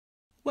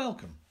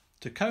Welcome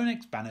to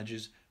Conex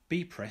Bänninger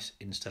B Press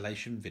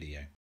installation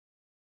video.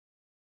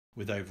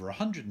 With over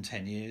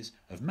 110 years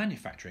of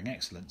manufacturing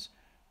excellence,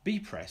 B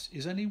Press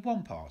is only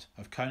one part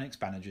of Conex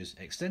Bänninger's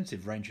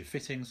extensive range of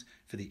fittings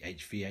for the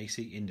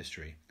HVAC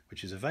industry,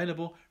 which is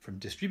available from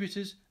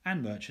distributors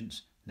and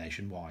merchants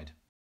nationwide.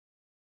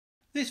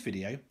 This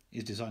video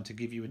is designed to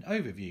give you an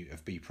overview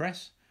of B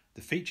Press,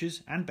 the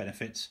features and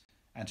benefits,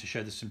 and to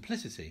show the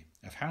simplicity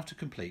of how to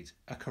complete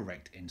a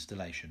correct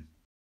installation.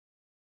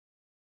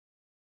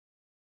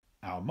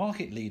 Our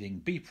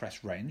market-leading B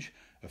Press range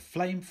of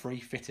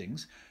flame-free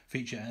fittings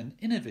feature an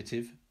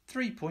innovative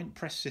 3-point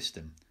press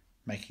system,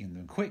 making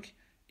them quick,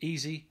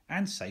 easy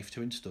and safe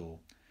to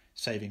install,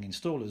 saving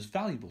installers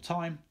valuable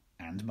time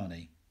and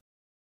money.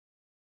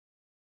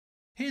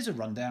 Here's a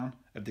rundown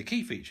of the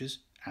key features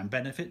and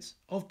benefits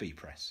of B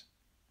Press.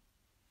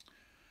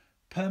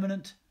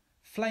 Permanent,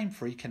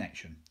 flame-free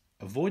connection,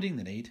 avoiding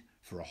the need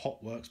for a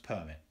hot works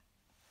permit.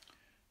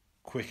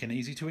 Quick and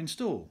easy to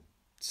install,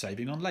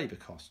 saving on labour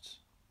costs.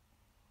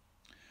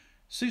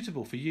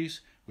 Suitable for use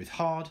with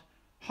hard,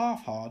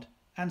 half-hard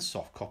and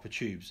soft copper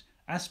tubes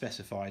as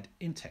specified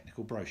in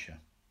technical brochure.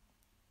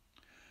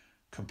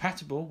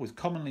 Compatible with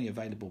commonly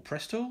available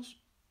press tools.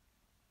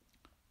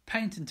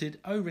 Patented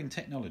O-ring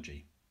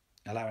technology,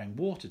 allowing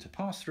water to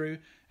pass through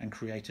and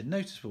create a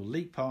noticeable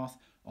leak path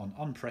on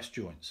unpressed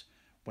joints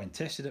when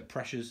tested at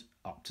pressures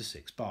up to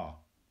 6 bar.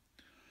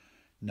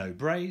 No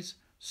BRAZE,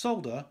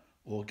 solder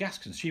or gas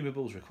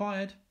consumables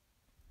required.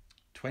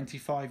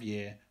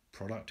 25-year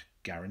product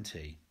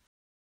guarantee.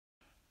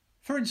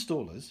 For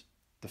installers,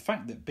 the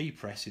fact that B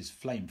Press is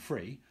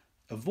flame-free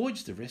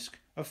avoids the risk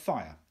of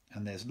fire,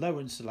 and there's low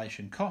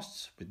installation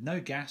costs with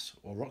no gas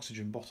or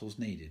oxygen bottles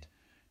needed,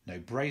 no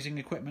brazing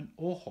equipment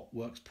or hot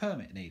works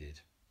permit needed.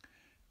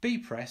 B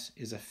Press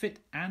is a fit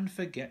and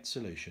forget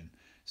solution,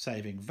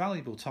 saving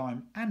valuable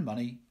time and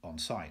money on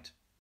site.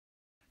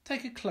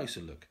 Take a closer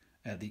look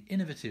at the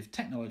innovative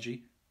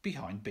technology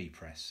behind B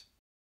Press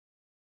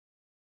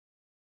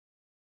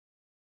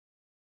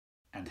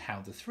and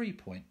how the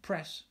 3-point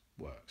press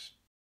works.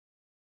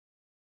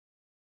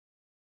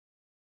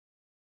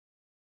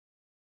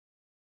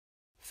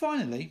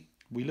 Finally,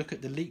 we look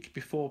at the leak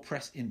before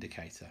press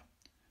indicator.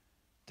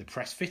 The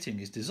press fitting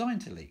is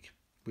designed to leak,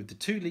 with the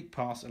 2 leak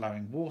paths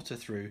allowing water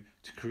through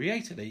to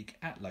create a leak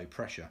at low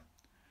pressure.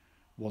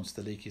 Once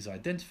the leak is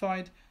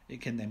identified, it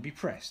can then be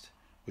pressed,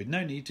 with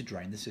no need to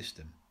drain the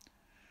system.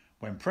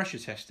 When pressure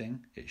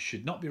testing, it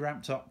should not be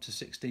ramped up to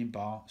 16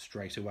 bar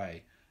straight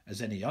away,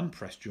 as any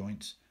unpressed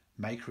joints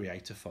may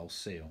create a false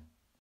seal.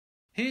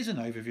 Here's an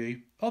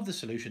overview of the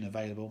solution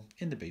available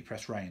in the B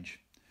Press range.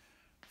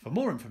 For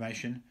more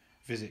information,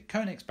 visit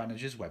Conex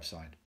Bänninger's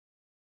website.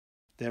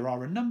 There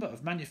are a number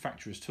of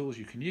manufacturers' tools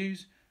you can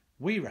use.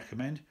 We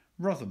recommend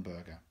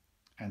Rothenberger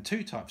and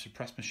 2 types of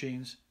press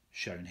machines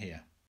shown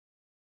here.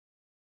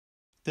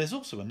 There's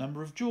also a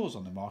number of jaws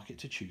on the market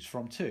to choose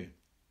from too,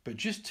 but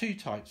just 2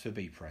 types for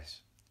B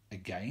Press.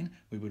 Again,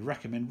 we would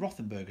recommend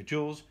Rothenberger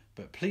jaws,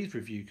 but please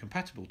review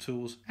compatible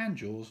tools and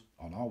jaws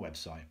on our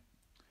website.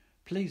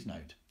 Please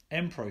note,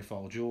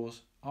 M-profile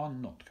jaws are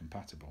not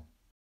compatible.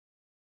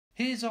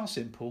 Here's our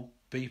simple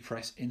B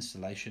Press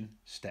installation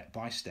step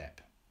by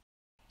step.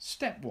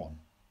 Step 1.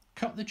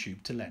 Cut the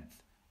tube to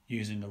length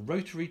using a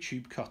rotary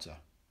tube cutter.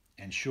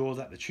 Ensure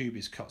that the tube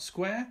is cut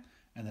square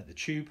and that the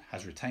tube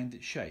has retained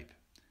its shape.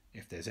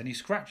 If there's any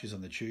scratches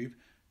on the tube,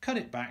 cut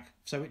it back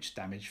so it's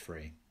damage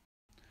free.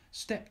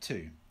 Step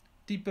 2.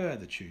 Deburr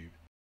the tube.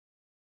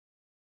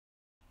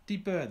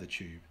 Deburr the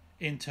tube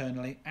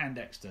internally and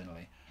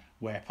externally,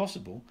 where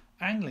possible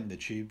angling the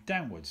tube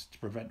downwards to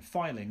prevent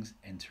filings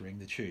entering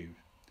the tube.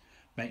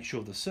 Make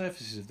sure the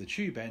surfaces of the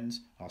tube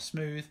ends are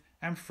smooth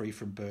and free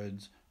from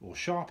burns or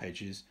sharp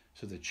edges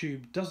so the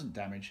tube doesn't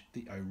damage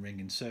the O-ring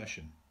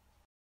insertion.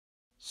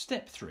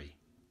 Step 3.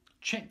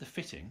 Check the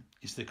fitting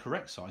is the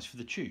correct size for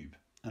the tube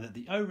and that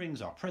the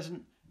O-rings are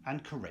present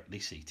and correctly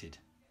seated.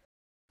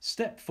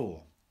 Step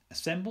 4.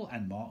 Assemble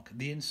and mark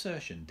the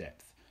insertion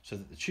depth so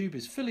that the tube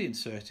is fully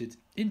inserted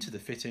into the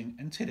fitting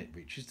until it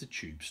reaches the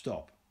tube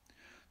stop.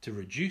 To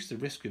reduce the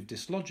risk of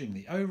dislodging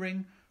the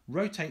O-ring,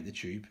 rotate the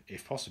tube,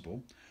 if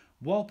possible,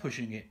 while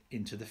pushing it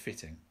into the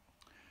fitting.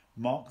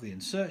 Mark the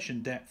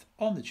insertion depth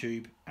on the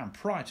tube and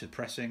prior to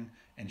pressing,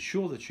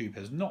 ensure the tube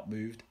has not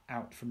moved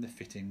out from the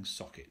fitting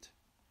socket.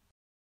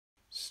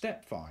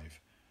 Step 5.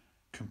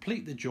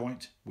 Complete the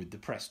joint with the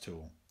press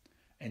tool.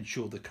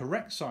 Ensure the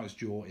correct size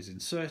jaw is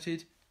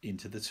inserted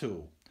into the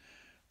tool.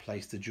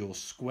 Place the jaw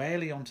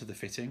squarely onto the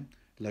fitting,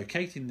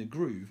 locating the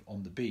groove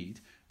on the bead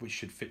which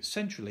should fit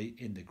centrally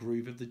in the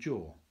groove of the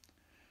jaw.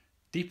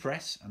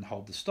 Depress and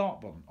hold the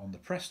start button on the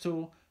press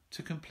tool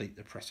to complete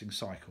the pressing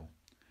cycle.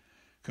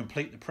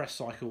 Complete the press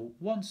cycle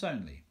once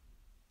only.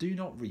 Do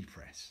not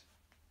repress.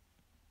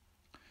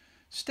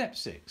 Step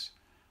 6.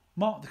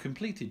 Mark the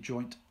completed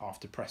joint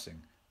after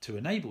pressing to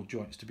enable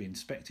joints to be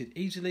inspected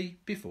easily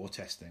before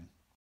testing.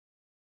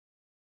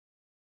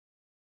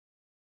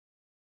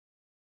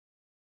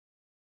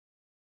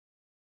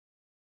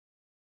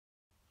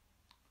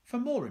 For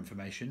more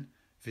information,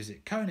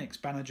 visit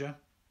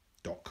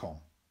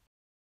conexbanager.com.